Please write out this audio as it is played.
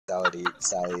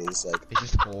Sally is like. It's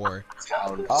just 4.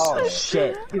 Oh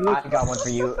shit! I got one for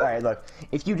you. All right, look.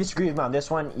 If you disagree with me on this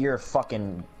one, you're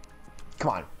fucking.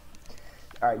 Come on.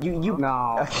 All right, you.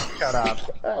 No. Shut up.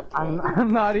 I'm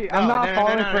not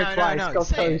falling for it twice. Go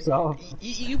kill yourself.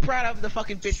 You brought up the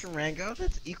fucking bitch from Rango.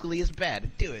 That's equally as bad.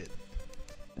 Do it.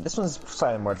 This one's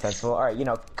slightly more defensible. All right, you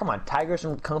know, come on, tigers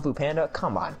from Kung Fu Panda.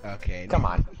 Come on. Okay. Come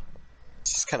on.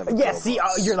 Just kind of. Yeah. See,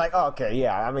 you're like, oh, okay,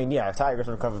 yeah. I mean, yeah, tigers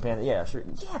from Kung Fu Panda. Yeah, sure.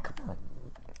 Yeah, come on.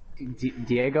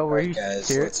 Diego, were you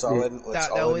serious?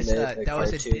 That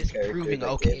was a disproving.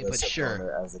 Okay, but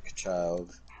sure. As a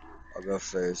child, I'll go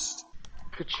first.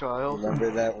 Good child.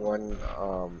 Remember that one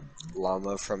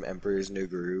llama from Emperor's New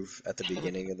Groove at the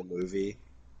beginning of the movie?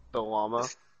 The llama?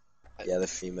 Yeah, the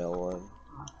female one.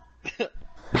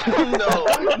 No.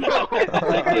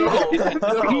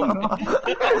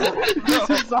 This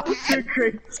is such a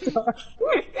great stuff.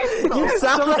 You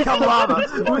sound like a llama.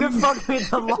 Who the fuck made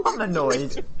the llama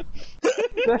noise?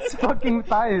 That's fucking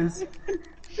Thias.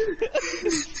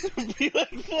 Be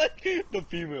like the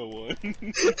female one.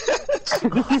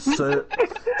 So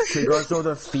you guys know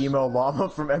the female llama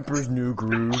from Emperor's New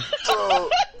Groove? Oh,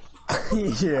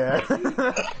 Yeah.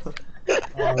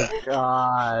 Oh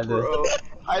god. bro.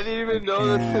 I didn't even know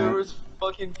that there was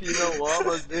fucking female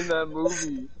llamas in that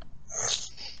movie.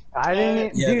 I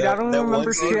didn't, Yeah, dude. I that- don't that remember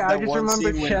one scene- shit. I that just one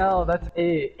remember scene when- Chell. That's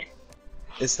it.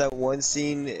 It's that one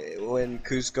scene when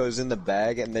Cusco's in the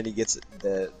bag and then he gets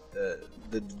the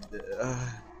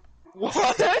What?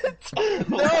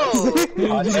 No!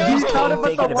 You thought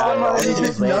about the llama and you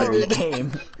just later know.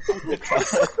 game.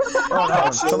 Oh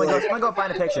no! Someone go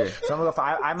find a picture.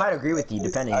 I might agree with you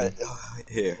depending.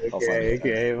 Here, I'll find it.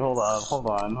 Okay. Hold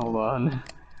on.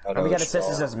 I know We got it's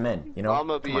sisters all as men, you know.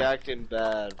 Llama be Come on. acting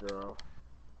bad, bro.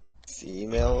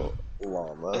 Female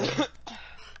llama.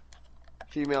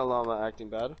 Female llama acting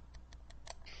bad?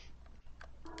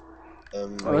 Oh,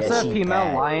 What's yeah, that she's female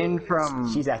bad. lion from?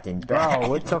 She's acting bad. Bro,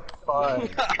 what the fuck?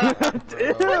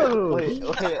 Ew. Wait,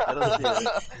 I don't see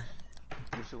it.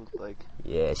 What's it look like?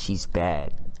 Yeah, she's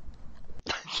bad.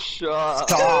 Shut up.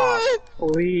 Stop,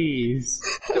 please.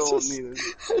 Don't need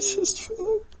it.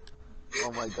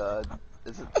 Oh my god.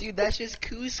 Dude, that's just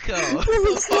Cusco. What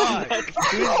the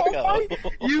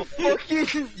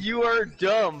fuck? You are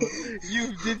dumb.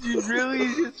 Did you really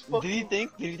just fucking... Did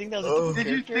you think that was a Did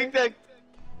you think that...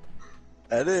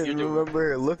 I didn't remember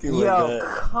her looking like Yo, that.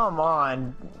 come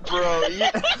on. Bro,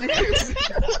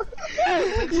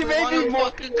 you made me more...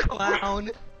 fucking clown.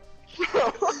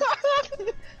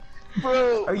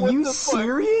 Bro, Are what you the fuck?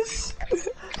 serious?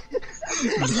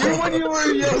 You, when you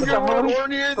were younger, were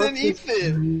hornier than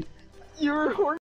Ethan. You were horny.